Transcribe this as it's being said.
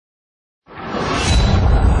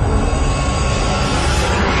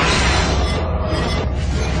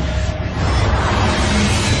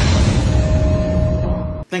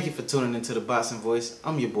Thank you for tuning into the Boxing Voice.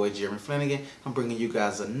 I'm your boy Jeremy Flanagan. I'm bringing you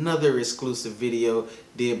guys another exclusive video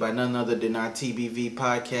did by none other than our TBV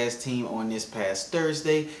podcast team on this past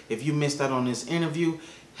Thursday. If you missed out on this interview,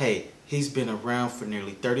 hey, he's been around for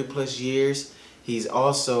nearly 30 plus years. He's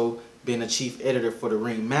also been a chief editor for The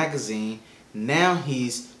Ring magazine. Now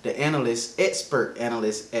he's the expert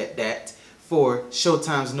analyst at that, for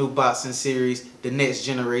Showtime's new boxing series, The Next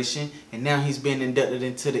Generation, and now he's been inducted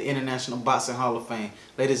into the International Boxing Hall of Fame.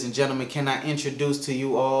 Ladies and gentlemen, can I introduce to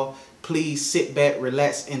you all, please sit back,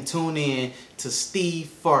 relax, and tune in to Steve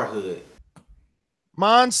Farhood.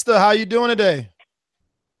 Monster, how you doing today?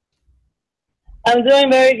 I'm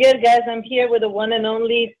doing very good, guys. I'm here with the one and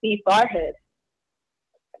only Steve Farhood.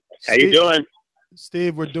 How you doing?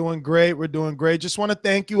 Steve, we're doing great. We're doing great. Just want to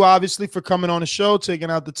thank you, obviously, for coming on the show,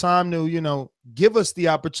 taking out the time to, give us the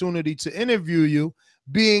opportunity to interview you,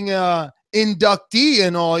 being a inductee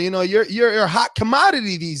and all. You're a hot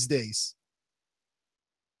commodity these days.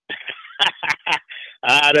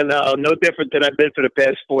 I don't know. No different than I've been for the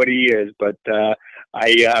past 40 years, but I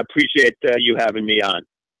appreciate you having me on.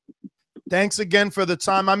 Thanks again for the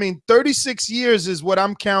time. I mean, 36 years is what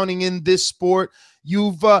I'm counting in this sport.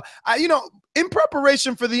 You've, in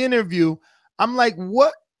preparation for the interview, I'm like,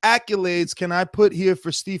 what accolades can I put here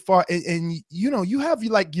for Steve Farr? And you have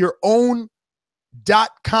like your own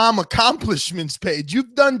 .com accomplishments page.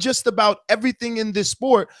 You've done just about everything in this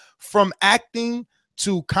sport, from acting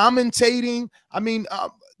to commentating. I mean,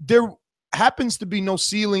 there happens to be no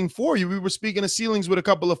ceiling for you. We were speaking of ceilings with a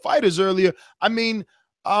couple of fighters earlier. I mean,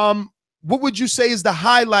 what would you say is the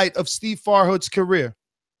highlight of Steve Farhood's career?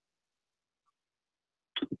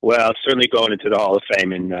 Well, certainly going into the Hall of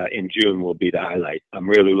Fame in June will be the highlight. I'm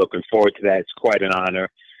really looking forward to that. It's quite an honor,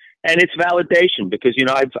 and it's validation because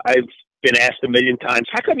I've been asked a million times,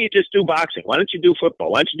 how come you just do boxing? Why don't you do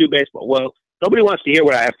football? Why don't you do baseball? Well, nobody wants to hear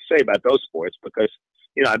what I have to say about those sports because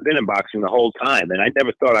I've been in boxing the whole time, and I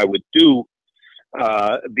never thought I would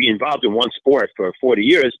be involved in one sport for 40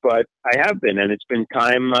 years, but I have been, and it's been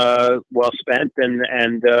time well spent, and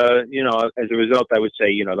as a result, I would say,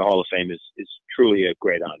 the Hall of Fame is truly a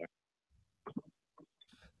great honor.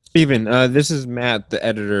 Steven, this is Matt, the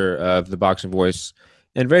editor of The Boxing Voice,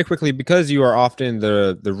 and very quickly, because you are often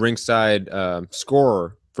the ringside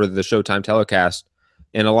scorer for the Showtime telecast,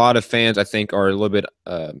 and a lot of fans, I think, are a little bit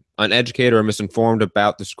uneducated or misinformed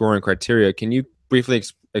about the scoring criteria. Can you briefly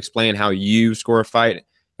explain how you score a fight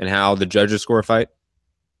and how the judges score a fight?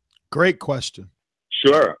 Great question.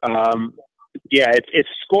 Sure. Yeah, it's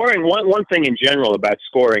scoring. One thing in general about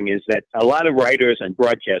scoring is that a lot of writers and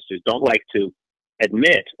broadcasters don't like to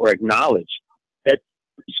admit or acknowledge that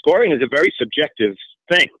scoring is a very subjective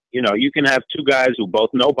thing. You can have two guys who both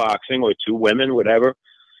know boxing, or two women, whatever,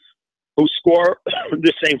 who score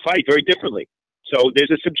the same fight very differently. So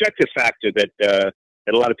there's a subjective factor that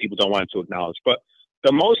a lot of people don't want to acknowledge. But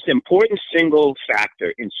the most important single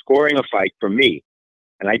factor in scoring a fight for me,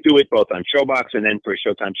 and I do it both on ShowBox and then for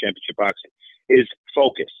Showtime Championship Boxing, is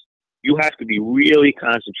focus. You have to be really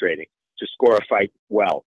concentrating to score a fight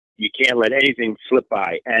well. You can't let anything slip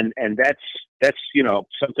by, and that's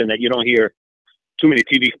something that you don't hear too many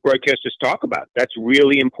TV broadcasters talk about. That's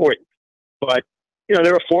really important. But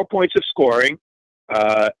there are 4 points of scoring,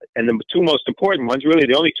 and the two most important ones, really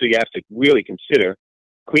the only two you have to really consider: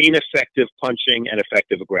 clean, effective punching and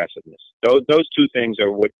effective aggressiveness. Those two things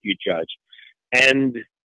are what you judge. And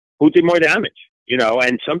who did more damage?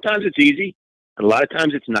 And sometimes it's easy, and a lot of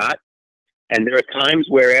times it's not. And there are times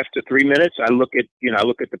where after 3 minutes, I look at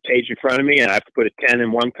the page in front of me, and I have to put a 10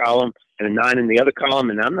 in one column and a 9 in the other column,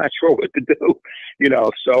 and I'm not sure what to do.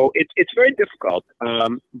 So it's very difficult.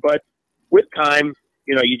 But with time,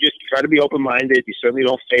 you just try to be open-minded. You certainly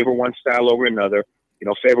don't favor one style over another. You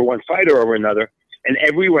don't favor one fighter over another. And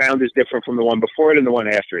every round is different from the one before it and the one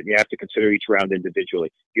after it. You have to consider each round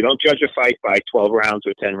individually. You don't judge a fight by 12 rounds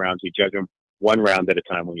or 10 rounds. You judge them one round at a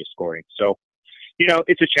time when you're scoring. So,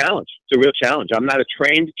 it's a challenge. It's a real challenge. I'm not a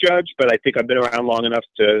trained judge, but I think I've been around long enough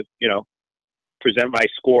to, present my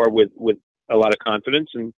score with a lot of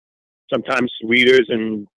confidence. And sometimes readers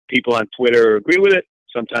and people on Twitter agree with it.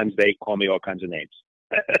 Sometimes they call me all kinds of names.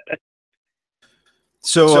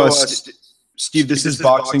 Steve, this is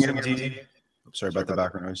Boxing MD. Sorry about the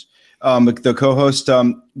background noise. The co-host,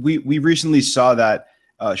 we recently saw that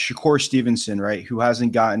Shakur Stevenson, right, who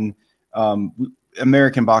hasn't gotten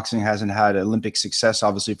American boxing hasn't had Olympic success,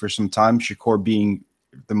 obviously, for some time, Shakur being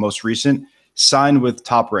the most recent, signed with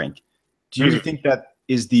Top Rank. Do you think that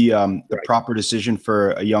is the proper decision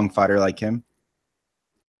for a young fighter like him?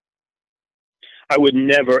 I would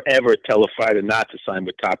never, ever tell a fighter not to sign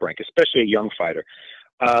with Top Rank, especially a young fighter.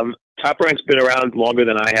 Top Rank's been around longer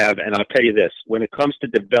than I have, and I'll tell you this: when it comes to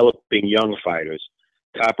developing young fighters,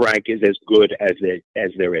 Top Rank is as good as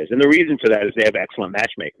there is, and the reason for that is they have excellent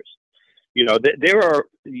matchmakers. You know, there are,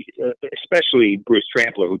 especially Bruce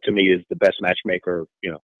Trampler, who to me is the best matchmaker, you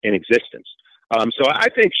know, in existence. So I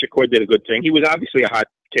think Shakur did a good thing. He was obviously a hot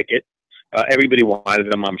ticket. Everybody wanted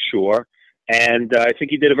him, I'm sure. And I think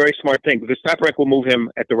he did a very smart thing because Top Rank will move him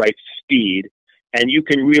at the right speed. And you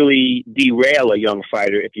can really derail a young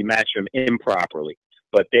fighter if you match him improperly.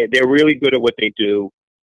 But they're really good at what they do.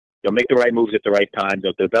 They'll make the right moves at the right time.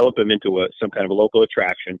 They'll develop him into some kind of a local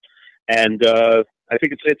attraction. And I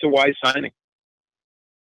think it's a wise signing.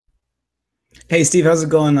 Hey, Steve, how's it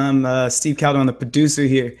going? I'm Steve Calderon, the producer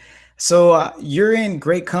here. So you're in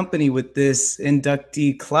great company with this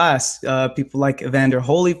inductee class. People like Evander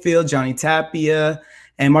Holyfield, Johnny Tapia,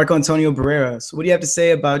 and Marco Antonio Barrera. So what do you have to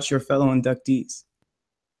say about your fellow inductees?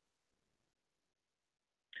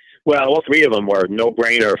 Well, all three of them were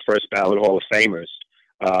no-brainer first ballot Hall of Famers.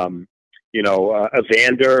 You know,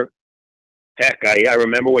 Evander, heck, I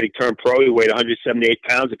remember when he turned pro, he weighed 178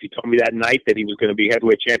 pounds. If you told me that night that he was going to be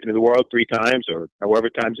heavyweight champion of the world 3 times or however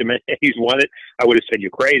times he's won it, I would have said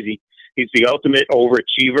you're crazy. He's the ultimate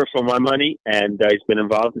overachiever for my money, and he's been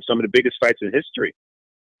involved in some of the biggest fights in history.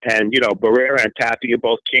 And, you know, Barrera and Tapia,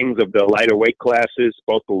 both kings of the lighter weight classes,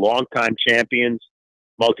 both the longtime champions,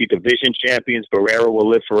 multi-division champions. Barrera will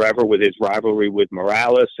live forever with his rivalry with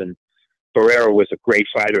Morales, and Barrera was a great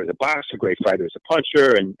fighter as a boxer, a great fighter as a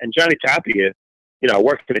puncher. And Johnny Tapia, you know,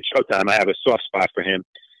 working at Showtime, I have a soft spot for him.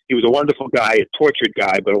 He was a wonderful guy, a tortured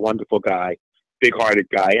guy, but a wonderful guy, big-hearted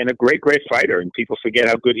guy, and a great, great fighter. And people forget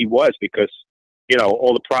how good he was because, you know,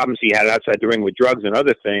 all the problems he had outside the ring with drugs and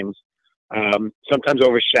other things sometimes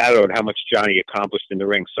overshadowed how much Johnny accomplished in the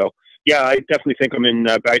ring. So, yeah, I definitely think I'm in,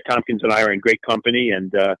 Barry Tompkins and I are in great company.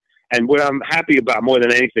 And what I'm happy about more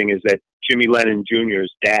than anything is that Jimmy Lennon Jr.'s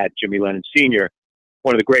dad, Jimmy Lennon Sr.,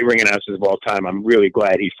 one of the great ring announcers of all time, I'm really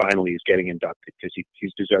glad he finally is getting inducted because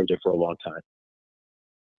he's deserved it for a long time.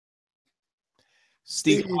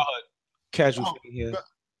 Steve Farhood, casual fan here.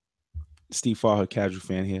 Steve Farhood, casual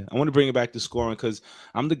fan here. I want to bring it back to scoring because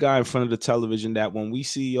I'm the guy in front of the television that when we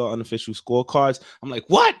see your unofficial scorecards, I'm like,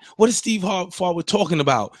 what? What is Steve Farhood talking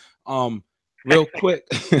about? Real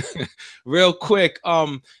quick,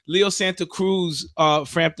 Leo Santa Cruz,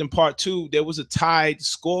 Frampton Part 2, there was a tied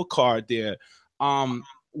scorecard there.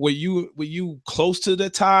 Were you close to the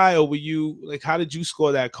tie, or were you like, how did you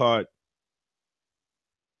score that card?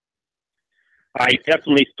 I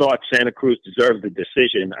definitely thought Santa Cruz deserved the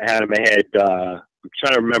decision. I had him ahead. I'm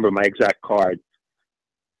trying to remember my exact card.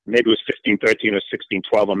 Maybe it was 15-13 or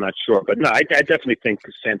 16-12. I'm not sure. But no, I definitely think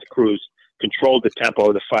Santa Cruz controlled the tempo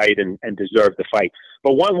of the fight and deserved the fight.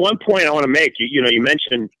 But one point I want to make, you know, you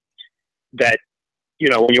mentioned that, you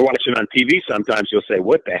know, when you're watching on TV, sometimes you'll say,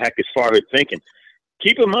 what the heck is Farhood thinking?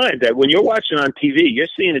 Keep in mind that when you're watching on TV, you're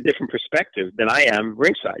seeing a different perspective than I am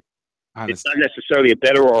ringside. It's not necessarily a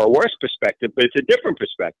better or a worse perspective, but it's a different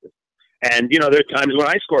perspective. And, you know, there are times when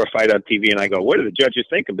I score a fight on TV and I go, what are the judges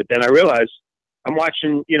thinking? But then I realize I'm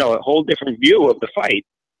watching, you know, a whole different view of the fight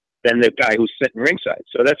than the guy who's sitting ringside.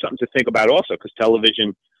 So that's something to think about also, because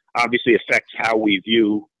television obviously affects how we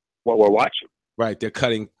view what we're watching. Right. They're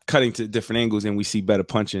cutting to different angles, and we see better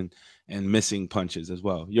punching and missing punches as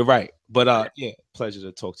well. You're right. But yeah, pleasure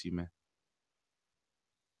to talk to you, man.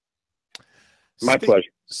 My pleasure.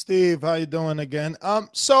 Steve, how you doing again?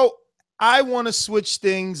 So I want to switch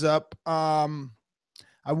things up. I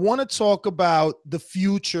want to talk about the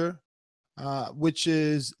future, which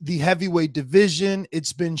is the heavyweight division.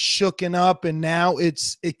 It's been shooken up, and now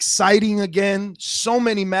it's exciting again. So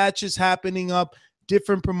many matches happening up,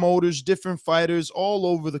 different promoters, different fighters all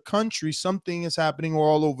over the country. Something is happening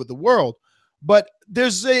all over the world. But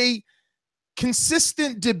there's a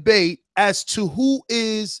consistent debate as to who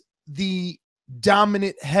is the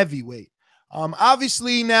dominant heavyweight.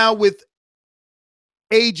 Obviously now with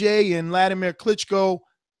AJ and Vladimir Klitschko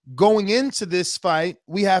going into this fight,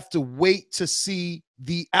 we have to wait to see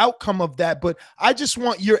the outcome of that. But I just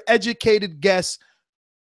want your educated guess.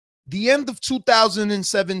 The end of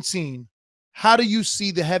 2017, how do you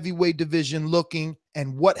see the heavyweight division looking,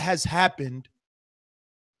 and what has happened?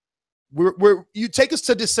 You take us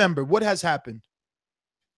to December. What has happened?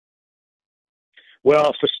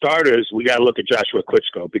 Well, for starters, we got to look at Joshua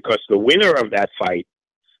Klitschko, because the winner of that fight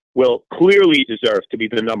will clearly deserve to be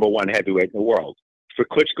the #1 heavyweight in the world. For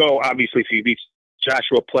Klitschko, obviously, if he beats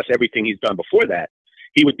Joshua plus everything he's done before that,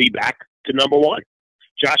 he would be back to #1.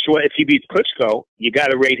 Joshua, if he beats Klitschko, you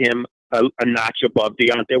got to rate him a notch above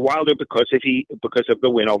Deontay Wilder because of the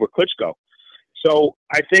win over Klitschko. So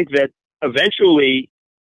I think that eventually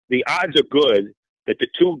the odds are good that the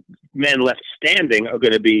two men left standing are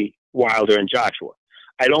going to be Wilder and Joshua.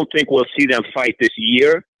 I don't think we'll see them fight this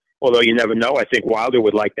year, although you never know. I think Wilder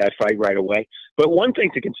would like that fight right away. But one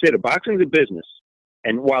thing to consider, boxing's a business.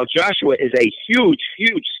 And while Joshua is a huge,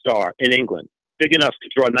 huge star in England, big enough to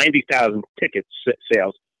draw 90,000 ticket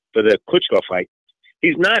sales for the Klitschko fight,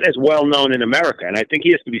 he's not as well known in America. And I think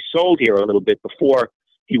he has to be sold here a little bit before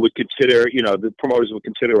he would consider, the promoters would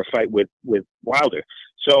consider a fight with Wilder.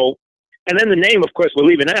 So, and then the name, of course, we're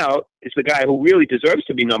leaving out is the guy who really deserves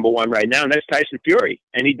to be number one right now, and that's Tyson Fury.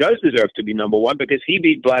 And he does deserve to be number one because he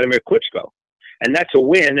beat Vladimir Klitschko. And that's a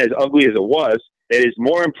win, as ugly as it was, that is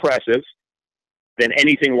more impressive than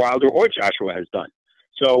anything Wilder or Joshua has done.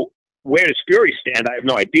 So where does Fury stand? I have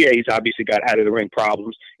no idea. He's obviously got out-of-the-ring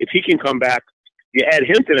problems. If he can come back, you add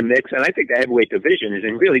him to the mix, and I think the heavyweight division is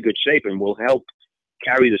in really good shape and will help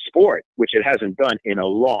carry the sport, which it hasn't done in a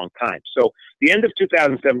long time. So the end of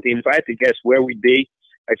 2017, if I had to guess where we'd be,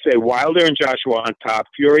 I'd say Wilder and Joshua on top.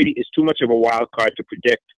 Fury is too much of a wild card to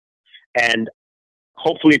predict. And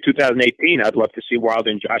hopefully in 2018, I'd love to see Wilder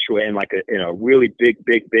and Joshua in a really big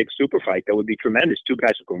super fight. That would be tremendous. Two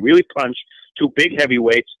guys who can really punch, two big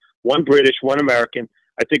heavyweights, one British, one American.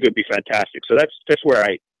 I think it would be fantastic. So that's where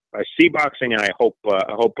I see boxing, and I hope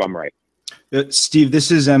I'm right. Steve, this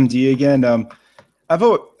is MD again.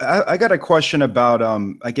 I got a question about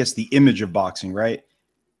I guess the image of boxing, right?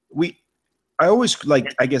 I always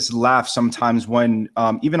laugh sometimes when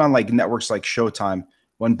even on like networks like Showtime,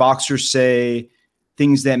 when boxers say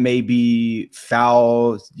things that may be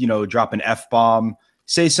foul, drop an F-bomb,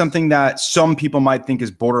 say something that some people might think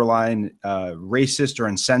is borderline racist or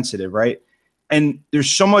insensitive, right? And there's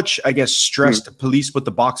so much, I guess, stress to police what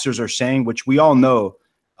the boxers are saying, which we all know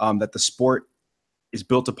that the sport is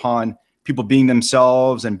built upon people being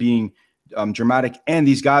themselves and being dramatic. And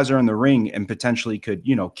these guys are in the ring and potentially could,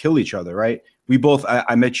 kill each other, right? We both,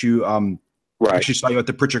 I met you, actually saw you at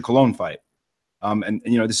the Pritchard Cologne fight. And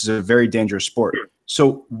this is a very dangerous sport.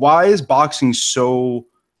 So why is boxing so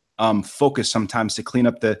focused sometimes to clean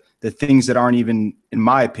up the things that aren't even, in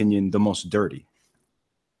my opinion, the most dirty?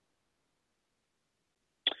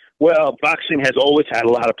 Well, boxing has always had a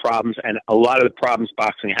lot of problems, and a lot of the problems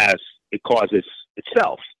boxing has, it causes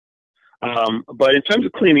itself. But in terms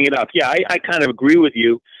of cleaning it up, yeah, I kind of agree with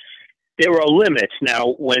you. There are limits.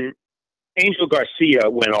 Now, when Angel Garcia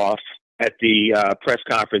went off at the press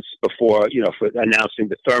conference before, for announcing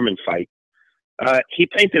the Thurman fight, he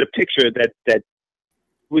painted a picture that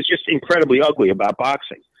was just incredibly ugly about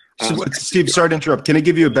boxing. Steve, sorry to interrupt. Can I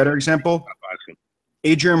give you a better example?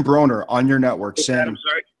 Adrian Broner on your network saying, I'm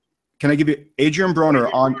sorry? Can I give you Adrian Broner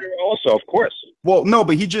on? Also, of course. Well, no,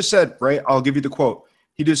 but he just said, right? I'll give you the quote.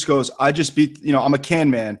 He just goes, I just beat, I'm a can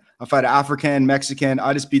man. I fight an African, Mexican.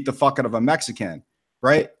 I just beat the fuck out of a Mexican,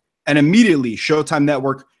 right? And immediately, Showtime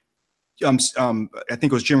Network, I think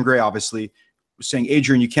it was Jim Gray, obviously, was saying,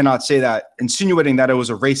 Adrian, you cannot say that, insinuating that it was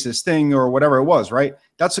a racist thing or whatever it was, right?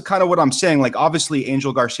 That's kind of what I'm saying. Like, obviously,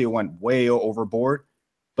 Angel Garcia went way overboard,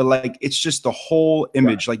 but like, it's just the whole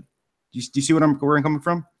image. Like, do you see where I'm coming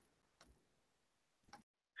from?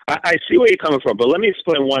 I see where you're coming from, but let me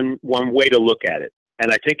explain one way to look at it.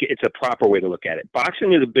 And I think it's a proper way to look at it.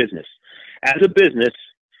 Boxing is a business. As a business,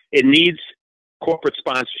 it needs corporate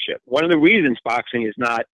sponsorship. One of the reasons boxing is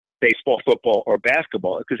not baseball, football, or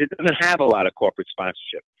basketball is because it doesn't have a lot of corporate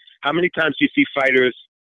sponsorship. How many times do you see fighters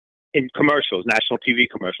in commercials, national TV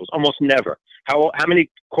commercials? Almost never. How many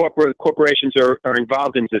corporations are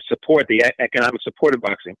involved in the economic support of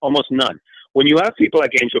boxing? Almost none. When you have people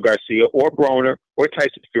like Angel Garcia or Broner or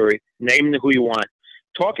Tyson Fury, name who you want,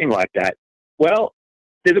 talking like that, well,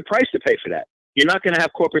 there's a price to pay for that. You're not going to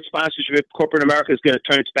have corporate sponsorship. Corporate America is going to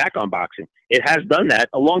turn its back on boxing. It has done that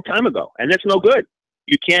a long time ago, and that's no good.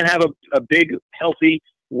 You can't have a big, healthy,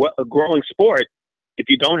 growing sport if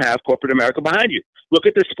you don't have corporate America behind you. Look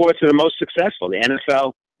at the sports that are most successful. The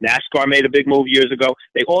NFL, NASCAR made a big move years ago.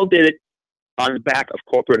 They all did it on the back of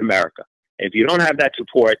corporate America. And if you don't have that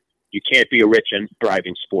support, you can't be a rich and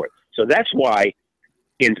thriving sport. So that's why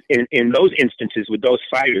in those instances with those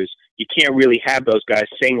fighters, you can't really have those guys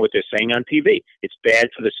saying what they're saying on TV. It's bad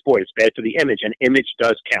for the sport. It's bad for the image, and image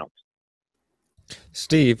does count.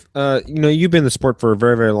 Steve, you've been in the sport for a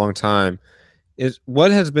very, very long time.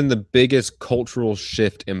 What has been the biggest cultural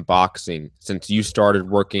shift in boxing since you started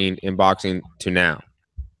working in boxing to now?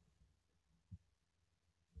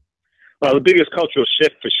 Well, the biggest cultural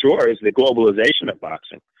shift for sure is the globalization of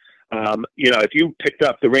boxing. If you picked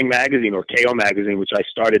up the Ring magazine or KO magazine, which I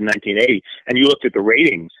started in 1980, and you looked at the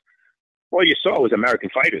ratings, all you saw was American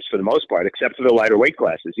fighters for the most part, except for the lighter weight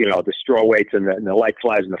classes. You know, the straw weights and the light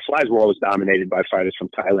flies, and the flies were always dominated by fighters from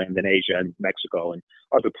Thailand and Asia and Mexico and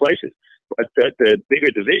other places. But the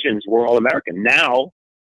bigger divisions were all American. Now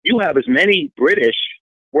you have as many British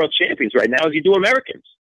world champions right now as you do Americans.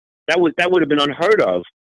 That would have been unheard of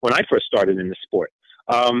when I first started in the sport.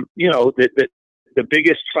 You know, the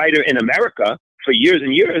biggest fighter in America for years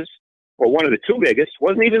and years, or one of the two biggest,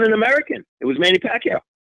 wasn't even an American. It was Manny Pacquiao,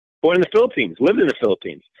 born in the Philippines, lived in the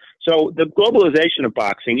Philippines. So the globalization of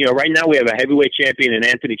boxing, you know, right now we have a heavyweight champion in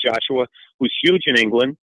Anthony Joshua, who's huge in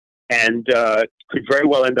England, and could very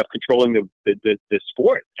well end up controlling the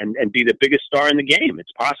sport and be the biggest star in the game.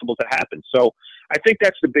 It's possible to happen. So I think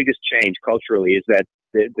that's the biggest change culturally, is that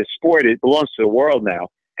the sport, it belongs to the world now,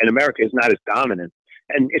 and America is not as dominant.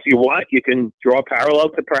 And if you want, you can draw a parallel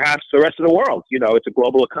to perhaps the rest of the world. You know, it's a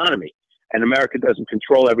global economy, and America doesn't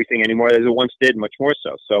control everything anymore as it once did, much more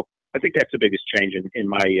so. So I think that's the biggest change in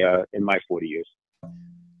my 40 years.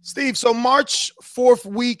 Steve, so March 4th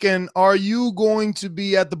weekend, are you going to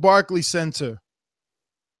be at the Barclays Center?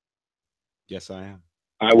 Yes, I am.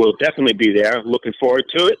 I will definitely be there. Looking forward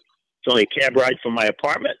to it. It's only a cab ride from my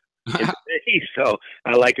apartment in the city, so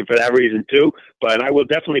I like it for that reason too. But I will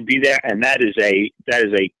definitely be there, and that is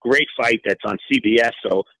a great fight that's on CBS.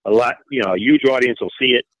 So a huge audience will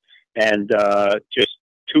see it, and just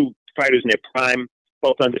two fighters in their prime,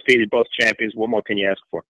 both undefeated, both champions. What more can you ask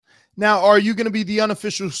for? Now, are you going to be the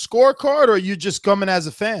unofficial scorecard, or are you just coming as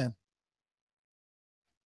a fan?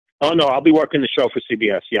 Oh, no, I'll be working the show for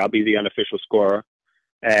CBS. Yeah, I'll be the unofficial scorer.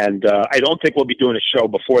 And I don't think we'll be doing a show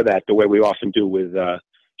before that the way we often do with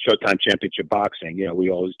Showtime Championship Boxing. You know, we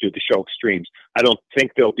always do the show Extremes. I don't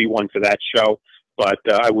think there'll be one for that show, but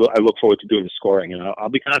I look forward to doing the scoring. And I'll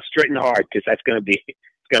be concentrating hard, because it's going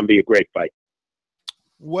to be a great fight.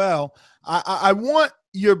 Well, I want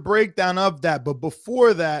your breakdown of that, but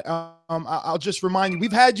before that, I'll just remind you,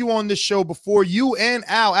 we've had you on this show before, you and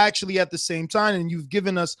Al actually at the same time, and you've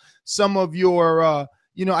given us some of your,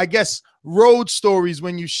 I guess, road stories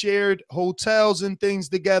when you shared hotels and things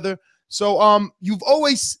together. So you've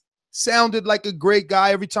always sounded like a great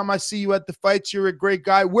guy. Every time I see you at the fights, you're a great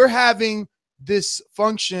guy. We're having this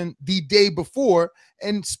function the day before,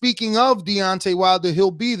 and speaking of Deontay Wilder,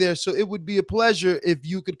 he'll be there, so it would be a pleasure if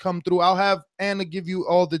you could come through. I'll have Anna give you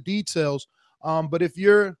all the details, but if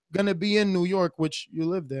you're gonna be in New York, which you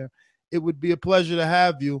live there, it would be a pleasure to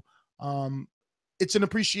have you. It's an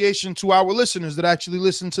appreciation to our listeners that actually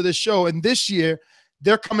listen to this show, and this year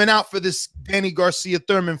they're coming out for this Danny Garcia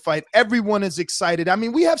Thurman fight. Everyone is excited. I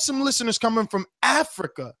mean, we have some listeners coming from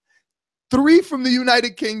Africa, 3 from the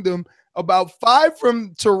United Kingdom, about 5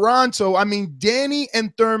 from Toronto. I mean, Danny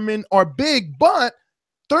and Thurman are big, but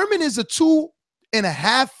Thurman is a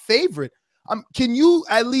 2.5 favorite. Can you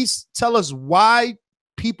at least tell us why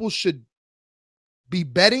people should be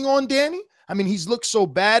betting on Danny? I mean, he's looked so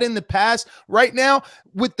bad in the past. Right now,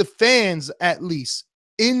 with the fans, at least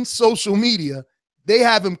in social media, they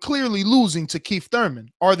have him clearly losing to Keith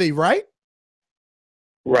Thurman. Are they right?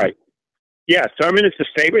 Right. Yeah, Thurman is the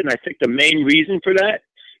favorite, and I think the main reason for that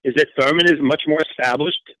is that Thurman is much more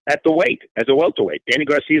established at the weight, as a welterweight. Danny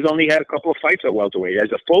Garcia's only had a couple of fights at welterweight,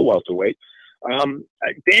 as a full welterweight.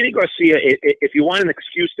 Danny Garcia, if you want an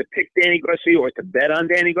excuse to pick Danny Garcia or to bet on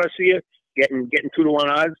Danny Garcia, getting 2-to-1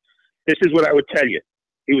 odds, this is what I would tell you.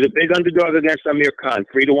 He was a big underdog against Amir Khan,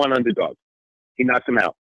 3-to-1 underdog. He knocked him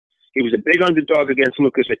out. He was a big underdog against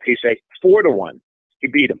Lucas Matisse, 4-to-1. He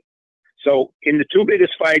beat him. So in the 2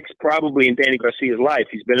 biggest fights probably in Danny Garcia's life,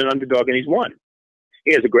 he's been an underdog and he's won.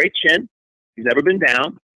 He has a great chin. He's never been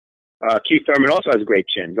down. Keith Thurman also has a great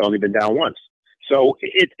chin. He's only been down once. So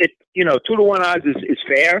 2-to-1 odds is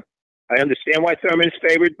fair. I understand why Thurman is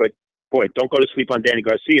favored, but boy, don't go to sleep on Danny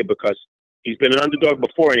Garcia, because he's been an underdog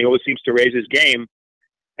before and he always seems to raise his game.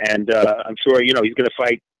 And I'm sure, he's going to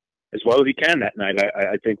fight as well as he can that night.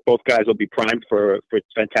 I think both guys will be primed for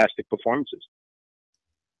fantastic performances.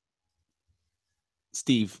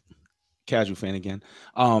 Steve, casual fan again.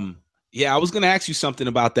 Yeah, I was going to ask you something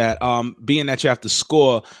about that. Being that you have to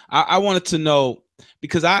score, I wanted to know,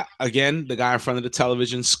 because again, the guy in front of the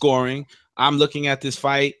television scoring, I'm looking at this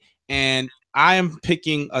fight and I am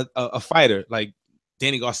picking a fighter. Like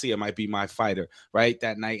Danny Garcia might be my fighter, right,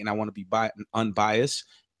 that night, and I want to be unbiased.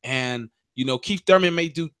 And, Keith Thurman may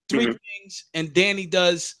do 3 things and Danny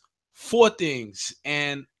does 4 things.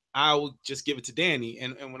 And I will just give it to Danny.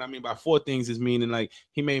 And what I mean by 4 things is meaning like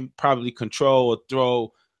he may probably control or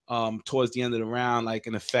throw towards the end of the round like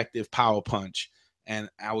an effective power punch, and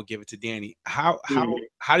I would give it to Danny. How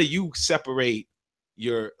do you separate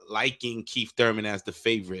your liking Keith Thurman as the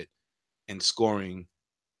favorite and scoring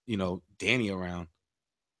you know, Danny around.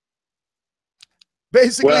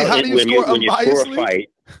 Basically, Well, how do you when score when you score a unbiasedly? fight,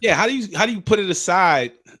 Yeah, how do you put it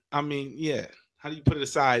aside? I mean, yeah, how do you put it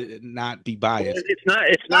aside and not be biased? it's not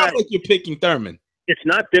Sounds like you're picking Thurman. it's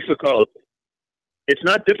not difficult. It's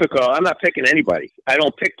not difficult. I'm not picking anybody. I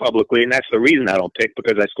don't pick publicly, and that's the reason I don't pick,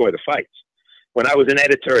 because I score the fights. When I was an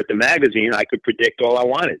editor at the magazine, I could predict all I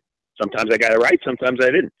wanted. Sometimes I got it right, sometimes I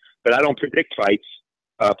didn't. But I don't predict fights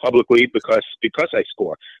publicly because I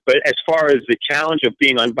score. But as far as the challenge of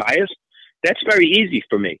being unbiased, that's very easy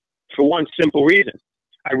for me for one simple reason.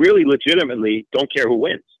 I really legitimately don't care who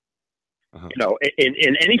wins. You know,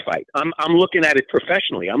 in any fight, I'm looking at it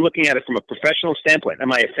professionally. I'm looking at it from a professional standpoint.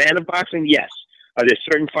 Am I a fan of boxing? Yes. Are there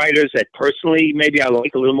certain fighters that personally maybe I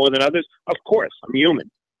like a little more than others? Of course, I'm human.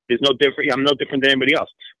 There's no different. I'm no different than anybody else.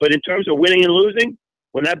 But in terms of winning and losing,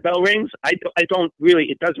 when that bell rings, I don't really.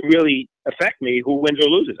 It doesn't really affect me who wins or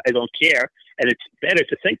loses. I don't care, and it's better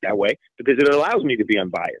to think that way because it allows me to be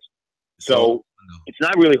unbiased. So it's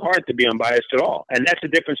not really hard to be unbiased at all, and that's the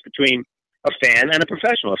difference between a fan and a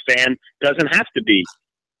professional. A fan doesn't have to be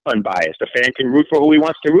unbiased. A fan can root for who he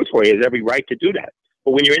wants to root for. He has every right to do that.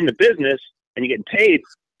 But when you're in the business and you're getting paid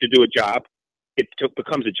to do a job, it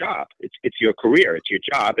becomes a job. It's your career, it's your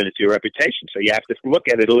job, and it's your reputation. So you have to look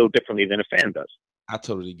at it a little differently than a fan does. I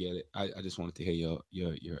totally get it. I just wanted to hear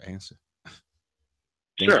your answer.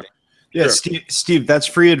 Sure. Yeah, Sure. Steve, that's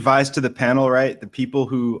free advice to the panel, right? The people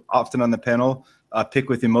who often on the panel pick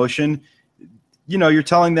with emotion. You know, you're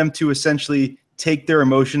telling them to essentially take their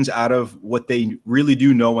emotions out of what they really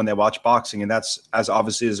do know when they watch boxing. And that's, as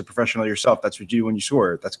obviously as a professional yourself, that's what you do when you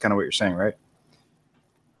score. That's kind of what you're saying, right?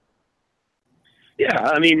 Yeah,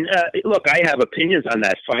 I mean, look, I have opinions on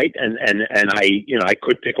that fight, and I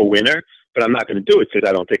could pick a winner, but I'm not going to do it because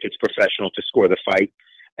I don't think it's professional to score the fight.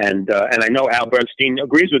 And I know Al Bernstein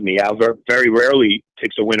agrees with me. Al very rarely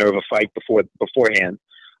picks a winner of a fight beforehand.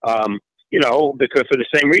 You know, because for the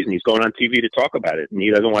same reason, he's going on TV to talk about it, and he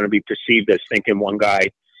doesn't want to be perceived as thinking one guy,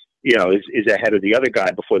 you know, is ahead of the other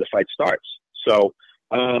guy before the fight starts. So,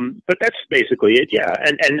 but that's basically it. Yeah,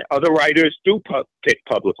 and other writers do pick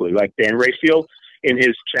publicly, like Dan Rayfield in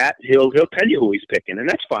his chat. He'll tell you who he's picking, and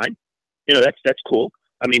that's fine. You know, that's cool.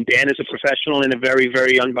 I mean, Dan is a professional and a very,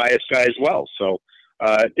 very unbiased guy as well. So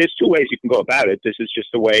there's two ways you can go about it. This is just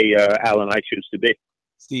the way Al and I choose to be.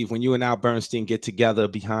 Steve, when you and Al Bernstein get together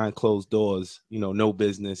behind closed doors, you know, no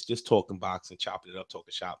business, just talking boxing, chopping it up,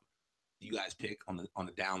 talking shop. You guys pick on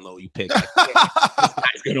the down low. You pick. Like, this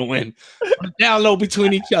guy's gonna win. On the down low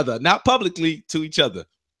between each other, not publicly to each other.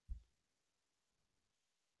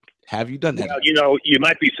 Have you done that? Well, you know, you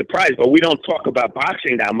might be surprised, but we don't talk about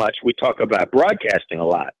boxing that much. We talk about broadcasting a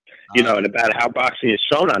lot, you know, and about how boxing is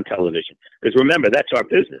shown on television. Because remember, that's our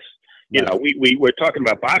business. You know, we're talking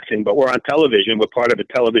about boxing, but we're on television. We're part of a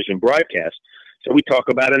television broadcast. So we talk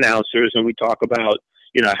about announcers and we talk about,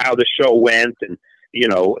 you know, how the show went and, you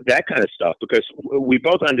know, that kind of stuff. Because we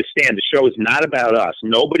both understand the show is not about us.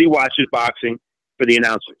 Nobody watches boxing for the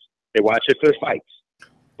announcers. They watch it for the fights.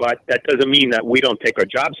 But that doesn't mean that we don't take our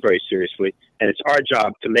jobs very seriously. And it's our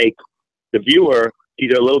job to make the viewer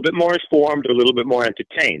either a little bit more informed or a little bit more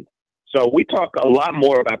entertained. So we talk a lot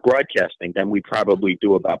more about broadcasting than we probably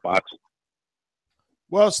do about boxing.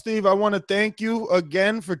 Well, Steve, I want to thank you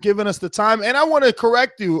again for giving us the time. And I want to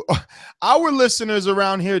correct you. Our listeners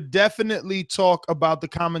around here definitely talk about the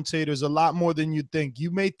commentators a lot more than you think.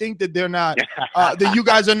 You may think that they're not, that you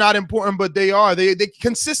guys are not important, but they are. They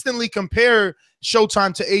consistently compare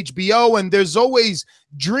Showtime to HBO, and there's always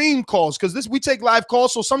dream calls because we take live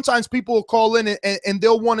calls. So sometimes people will call in and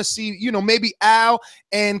they'll want to see, you know, maybe Al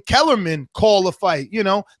and Kellerman call a fight, you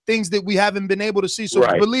know, things that we haven't been able to see. So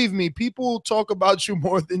believe me, people talk about you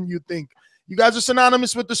more than you think. You guys are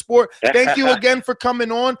synonymous with the sport. Thank you again for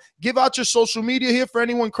coming on. Give out your social media here for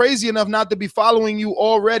anyone crazy enough not to be following you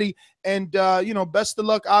already. And, you know, best of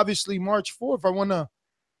luck, obviously, March 4th. I want to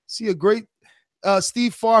see a great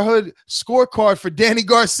Steve Farhood scorecard for Danny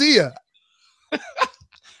Garcia.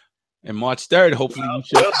 And March 3rd, hopefully you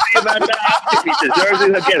should. We'll see about that. If he deserves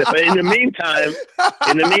it, he'll get it. But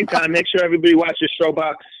in the meantime, make sure everybody watches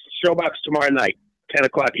Showbox tomorrow night, 10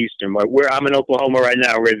 o'clock Eastern. I'm in Oklahoma right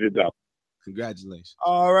now, ready to go. Congratulations.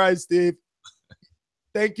 All right, Steve.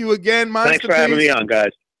 Thank you again, Monster Thanks for having me on, guys.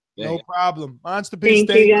 No problem. Monster Peace.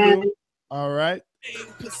 Thank you, guys. All right.